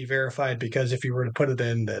can't be verified, because if you were to put it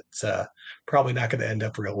in, that's probably not going to end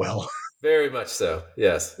up real well. Very much so.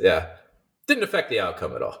 Yes. Yeah. Didn't affect the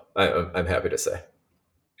outcome at all. I'm happy to say.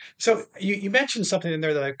 So you mentioned something in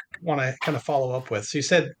there that I want to kind of follow up with. So you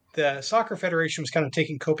said the Soccer Federation was kind of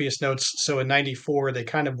taking copious notes, so in '94 they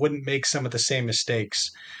kind of wouldn't make some of the same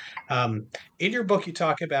mistakes. In your book, you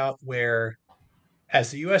talk about where,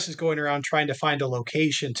 as the U.S. is going around trying to find a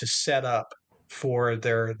location to set up for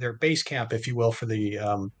their base camp, if you will, for the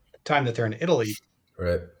time that they're in Italy,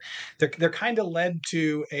 right? They're kind of led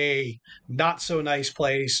to a not so nice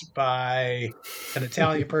place by an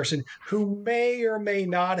Italian person who may or may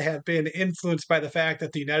not have been influenced by the fact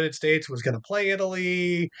that the United States was going to play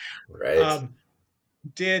Italy. Right.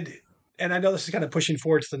 And I know this is kind of pushing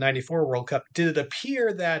forward to the '94 World Cup. Did it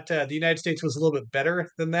appear that the United States was a little bit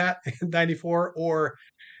better than that in '94, or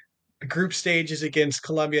group stages against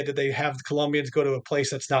Colombia, did they have the Colombians go to a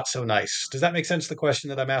place that's not so nice? Does that make sense, the question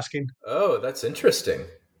that I'm asking? Oh, that's interesting.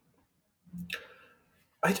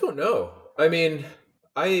 I don't know. I mean,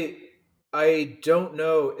 I don't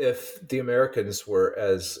know if the Americans were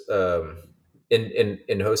as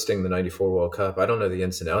in hosting the '94 World Cup. I don't know the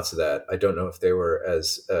ins and outs of that. I don't know if they were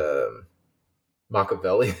as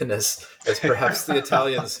Machiavellian as perhaps the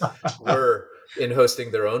Italians were in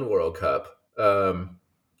hosting their own World Cup.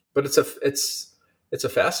 But it's a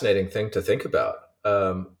fascinating thing to think about.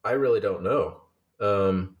 I really don't know.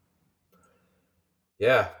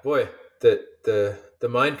 Yeah, boy, the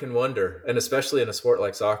mind can wonder, and especially in a sport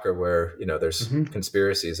like soccer, where there's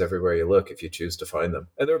conspiracies everywhere you look if you choose to find them.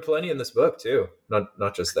 And there are plenty in this book too.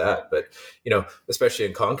 Not just that, but especially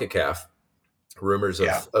in CONCACAF, rumors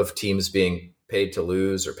of teams being paid to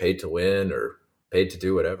lose or paid to win or paid to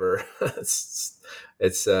do whatever. It's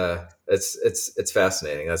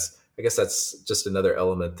fascinating. I guess that's just another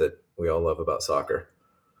element that we all love about soccer.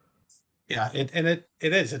 Yeah, it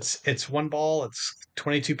is. It's one ball. It's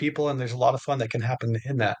 22 people, and there's a lot of fun that can happen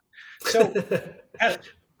in that. So,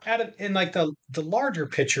 Adam, in like the larger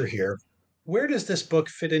picture here, where does this book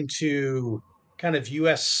fit into kind of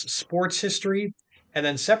U.S. sports history, and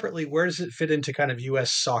then separately, where does it fit into kind of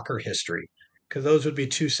U.S. soccer history? Because those would be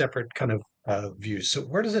two separate kind of views. So,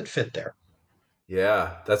 where does it fit there?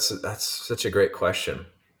 Yeah, that's such a great question.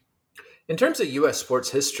 In terms of U.S.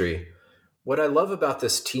 sports history, what I love about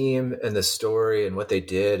this team and this story and what they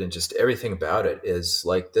did and just everything about it is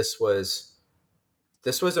like this was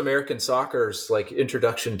American soccer's like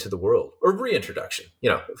introduction to the world, or reintroduction.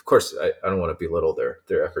 Of course, I don't want to belittle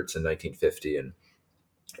their efforts in 1950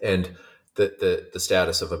 and the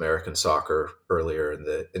status of American soccer earlier in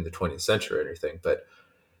the 20th century or anything, but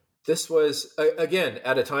this was again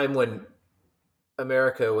at a time when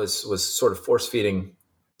America was sort of force feeding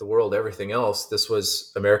the world everything else. This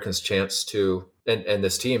was Americans' chance to and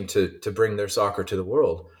this team to bring their soccer to the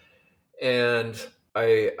world. And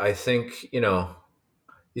I think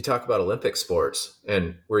you talk about Olympic sports,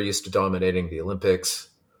 and we're used to dominating the Olympics.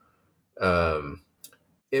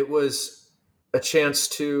 It was a chance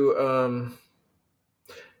to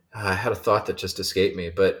I had a thought that just escaped me,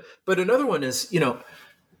 but another one is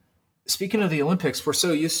speaking of the Olympics, we're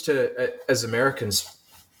so used to as Americans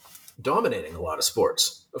dominating a lot of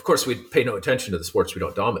sports. Of course, we pay no attention to the sports we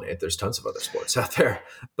don't dominate. There's tons of other sports out there,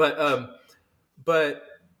 but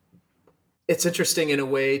it's interesting in a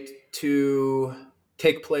way to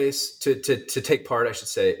take place, to take part, I should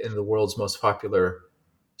say, in the world's most popular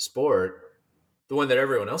sport, the one that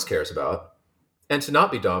everyone else cares about, and to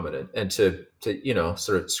not be dominant, and to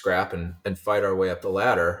sort of scrap and fight our way up the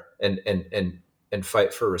ladder and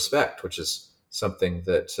fight for respect, which is something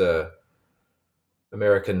that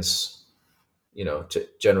Americans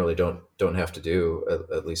generally don't have to do,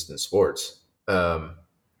 at least in sports. But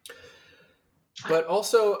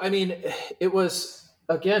also, I mean, it was,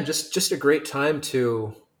 again, just a great time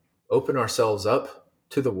to open ourselves up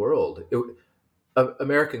to the world.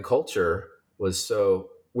 American culture was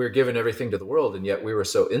so, we're given everything to the world, and yet we were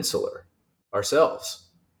so insular ourselves.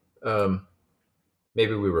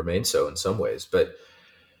 Maybe we remain so in some ways, but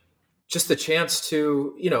just the chance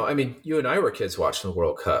to, I mean, you and I were kids watching the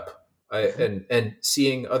World Cup, and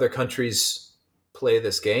seeing other countries play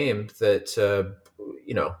this game that,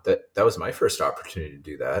 that was my first opportunity to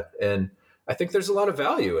do that. And I think there's a lot of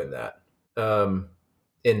value in that,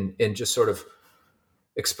 in just sort of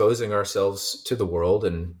exposing ourselves to the world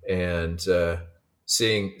and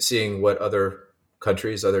seeing what other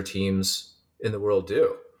countries, other teams in the world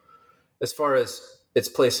do. As far as its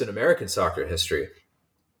place in American soccer history,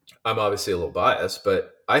 I'm obviously a little biased,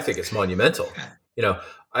 but I think it's monumental.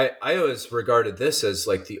 I always regarded this as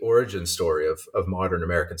like the origin story of modern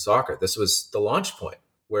American soccer. This was the launch point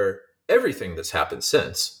where everything that's happened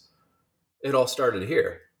since, it all started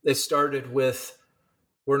here. It started with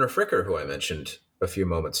Werner Fricker, who I mentioned a few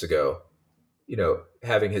moments ago,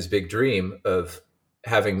 having his big dream of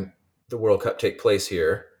having the World Cup take place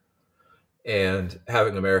here and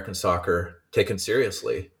having American soccer taken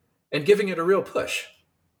seriously and giving it a real push.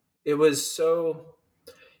 It was so,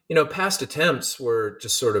 past attempts were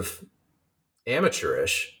just sort of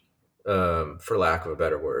amateurish, for lack of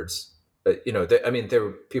better words. But,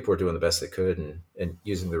 people were doing the best they could and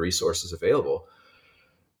using the resources available.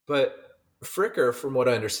 But Fricker, from what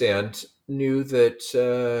I understand, knew that,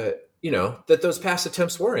 that those past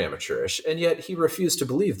attempts were amateurish, and yet he refused to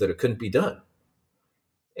believe that it couldn't be done.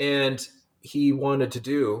 And he wanted to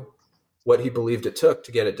do what he believed it took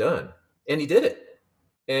to get it done. And he did it.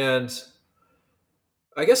 And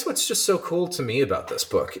I guess what's just so cool to me about this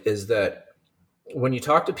book is that when you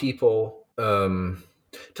talk to people,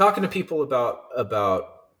 talking to people about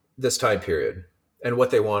this time period and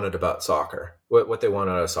what they wanted about soccer, what they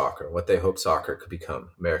wanted out of soccer, what they hoped soccer could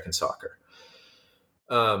become, American soccer,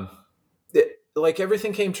 like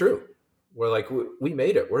everything came true. We're like, we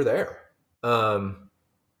made it. We're there.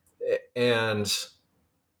 And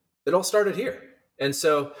it all started here. And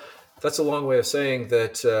so that's a long way of saying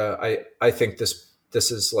that I think this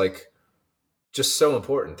is like just so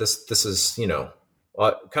important. This is,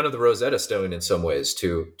 kind of the Rosetta Stone in some ways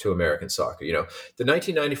to American soccer. The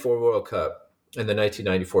 1994 World Cup and the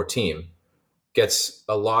 1994 team gets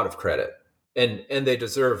a lot of credit, and they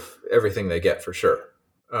deserve everything they get for sure,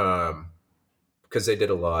 because they did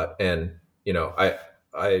a lot. And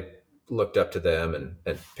I looked up to them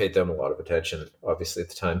and paid them a lot of attention, obviously, at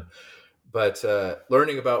the time. But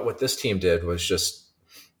learning about what this team did was just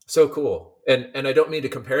so cool. And I don't mean to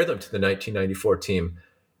compare them to the 1994 team,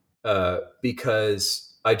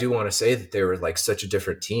 because I do want to say that they were like such a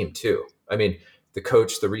different team too. I mean, the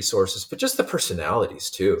coach, the resources, but just the personalities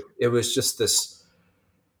too. It was just this,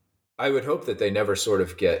 I would hope that they never sort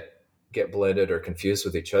of get blended or confused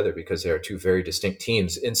with each other, because they are two very distinct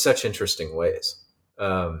teams in such interesting ways.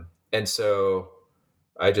 And so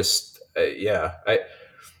I just, I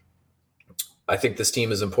think this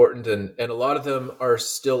team is important, and a lot of them are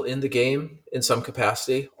still in the game in some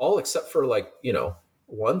capacity, all except for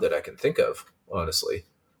one that I can think of, honestly.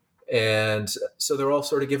 And so they're all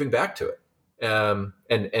sort of giving back to it. And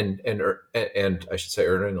I should say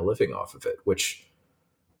earning a living off of it, which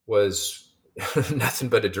was nothing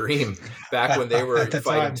but a dream back when they were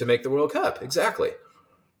fighting to make the World Cup. Exactly.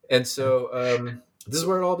 And so this is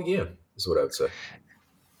where it all began, is what I would say.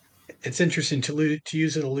 It's interesting to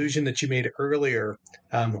use an allusion that you made earlier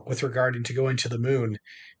with regarding to going to the moon.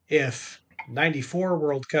 If 94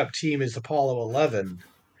 World Cup team is Apollo 11,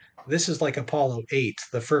 this is like Apollo 8,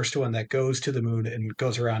 the first one that goes to the moon and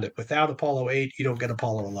goes around it. Without Apollo 8, you don't get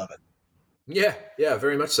Apollo 11. Yeah,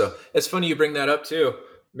 very much so. It's funny you bring that up too.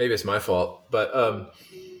 Maybe it's my fault, but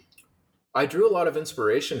I drew a lot of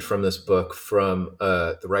inspiration from this book from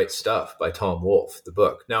The Right Stuff by Tom Wolfe, the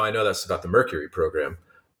book. Now, I know that's about the Mercury program,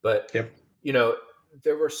 but, yep.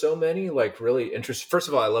 There were so many really interesting. First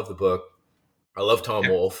of all, I love the book. I love Tom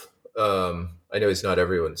Wolfe. I know he's not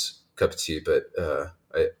everyone's cup of tea, but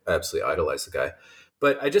I absolutely idolize the guy.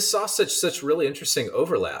 But I just saw such really interesting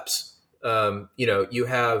overlaps. You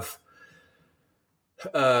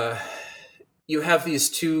have these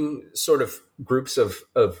two sort of groups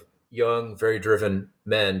of young, very driven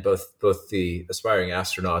men, both the aspiring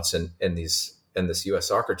astronauts and this U.S.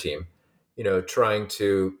 soccer team, trying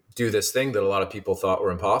to do this thing that a lot of people thought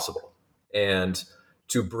were impossible, and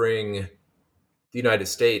to bring the United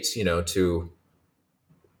States, to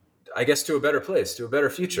a better place, to a better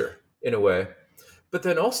future in a way. But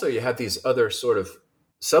then also you have these other sort of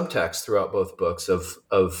subtexts throughout both books of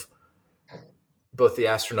both the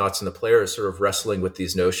astronauts and the players sort of wrestling with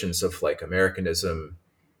these notions of like Americanism,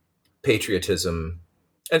 patriotism,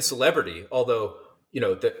 and celebrity. Although,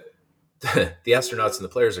 the astronauts and the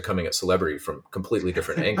players are coming at celebrity from completely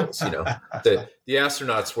different angles. The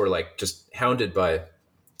astronauts were like just hounded by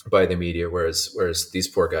the media, whereas these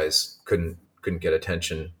poor guys couldn't get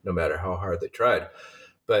attention no matter how hard they tried.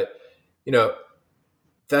 But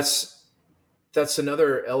that's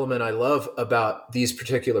another element I love about these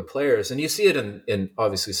particular players, and you see it in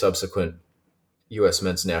obviously subsequent U.S.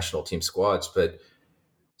 men's national team squads. But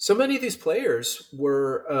so many of these players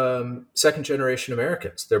were second generation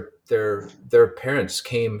Americans. Their parents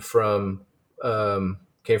came from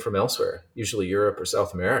elsewhere, usually Europe or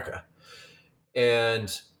South America,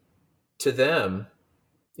 and to them,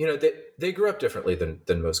 they grew up differently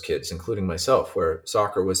than most kids, including myself, where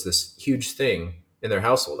soccer was this huge thing in their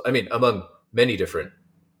household. I mean, among many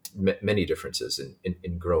differences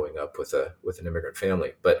in growing up with an immigrant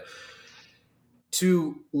family, but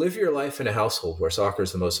to live your life in a household where soccer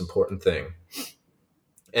is the most important thing,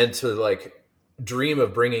 and to like dream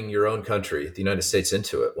of bringing your own country, the United States,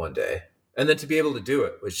 into it one day, and then to be able to do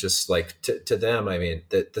it was just like to them. I mean,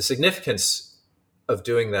 the significance of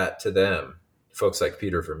doing that to them, folks like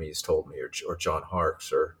Peter Vermees told me, or John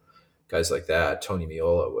Harkes, or guys like that, Tony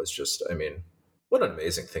Meola, was just, I mean, what an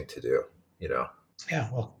amazing thing to do. Yeah.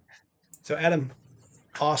 Well, so Adam,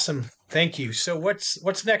 awesome. Thank you. So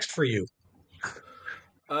what's next for you?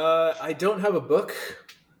 I don't have a book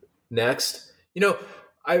next.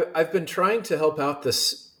 I've been trying to help out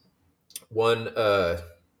this one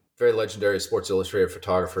very legendary Sports Illustrated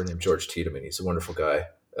photographer named George Tiedemann. He's a wonderful guy.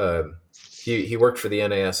 He worked for the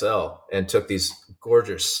NASL and took these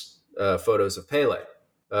gorgeous photos of Pele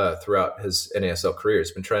throughout his NASL career.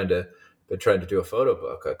 He's been trying to do a photo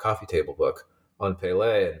book, a coffee table book on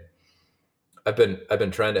Pele, and I've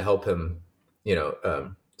been trying to help him,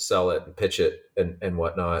 sell it and pitch it and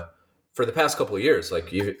whatnot for the past couple of years,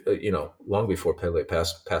 like long before Pele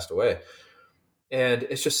passed away. And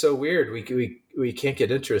it's just so weird. We can't get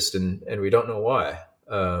interest, and we don't know why.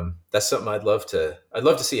 That's something I'd love to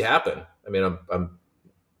see happen. I mean, I'm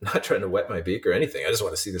not trying to wet my beak or anything. I just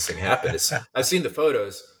want to see this thing happen. I've seen the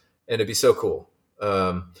photos, and it'd be so cool.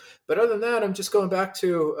 But other than that, I'm just going back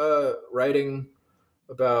to writing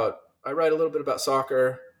about. I write a little bit about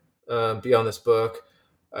soccer beyond this book.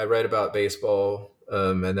 I write about baseball,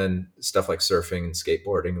 and then stuff like surfing and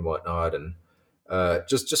skateboarding and whatnot, and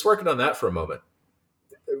just working on that for a moment.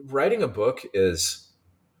 Writing a book is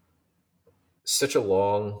such a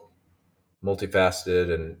long,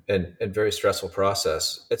 multifaceted and very stressful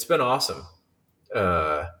process. It's been awesome.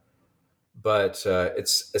 But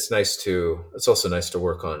it's also nice to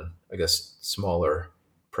work on, I guess, smaller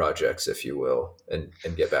projects, if you will, and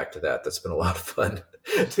get back to that. That's been a lot of fun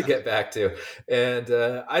to get back to. And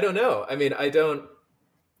I don't know. I mean, a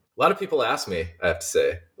lot of people ask me, I have to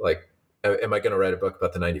say, like, am I going to write a book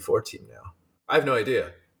about the 94 team now? I have no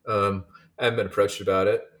idea. I haven't been approached about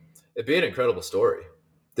it. It'd be an incredible story.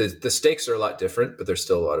 The stakes are a lot different, but there's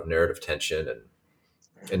still a lot of narrative tension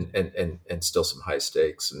and still some high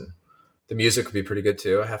stakes, and the music would be pretty good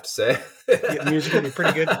too, I have to say. Yeah, music would be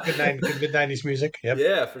pretty good. Good 90s music. Yep.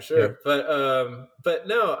 Yeah, for sure. Yep. But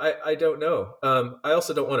no, I don't know. I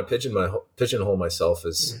also don't want to pigeonhole myself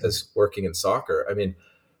as working in soccer. I mean,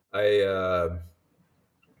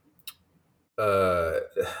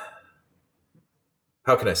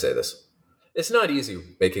 how can I say this? It's not easy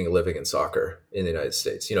making a living in soccer in the United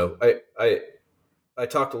States. I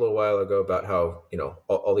talked a little while ago about how,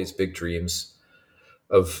 all these big dreams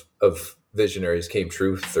of visionaries came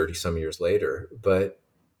true 30 some years later, but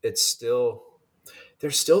there's still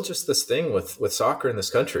just this thing with soccer in this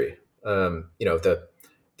country. The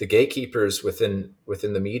gatekeepers within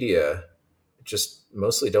the media just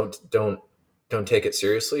mostly don't take it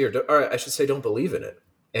seriously, or I should say don't believe in it.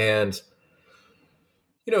 And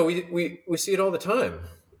we see it all the time.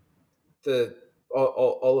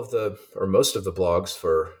 All of the, or most of the blogs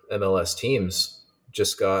for MLS teams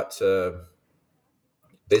just got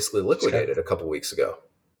basically liquidated a couple weeks ago.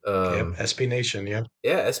 SB Nation, yeah.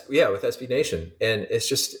 Yeah, with SB Nation. And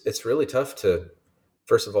it's really tough to,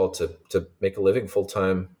 first of all, to make a living full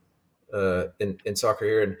time in soccer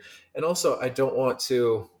here. And also, I don't want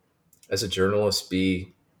to, as a journalist,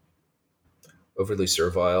 be overly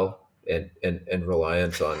servile and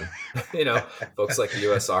reliant on, folks like the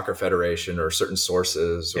U.S. Soccer Federation or certain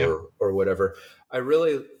sources or whatever. I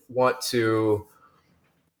really want to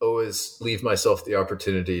always leave myself the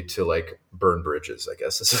opportunity to like burn bridges, I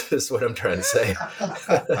guess is what I'm trying to say.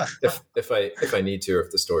 if I need to, or if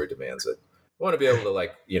the story demands it, I want to be able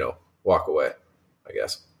to walk away, I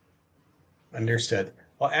guess. Understood.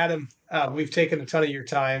 Well, Adam, we've taken a ton of your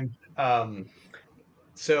time.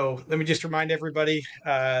 So let me just remind everybody,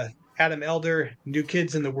 Adam Elder, New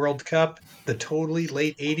Kids in the World Cup, the totally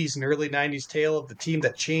late 80s and early 90s tale of the team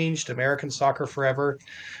that changed American soccer forever,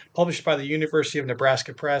 published by the University of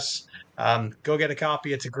Nebraska Press. Go get a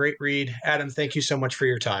copy. It's a great read. Adam, thank you so much for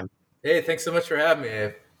your time. Hey, thanks so much for having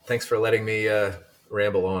me. Thanks for letting me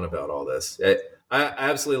ramble on about all this. I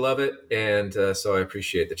absolutely love it, and so I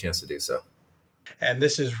appreciate the chance to do so. And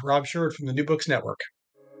this is Rob Sherwood from the New Books Network.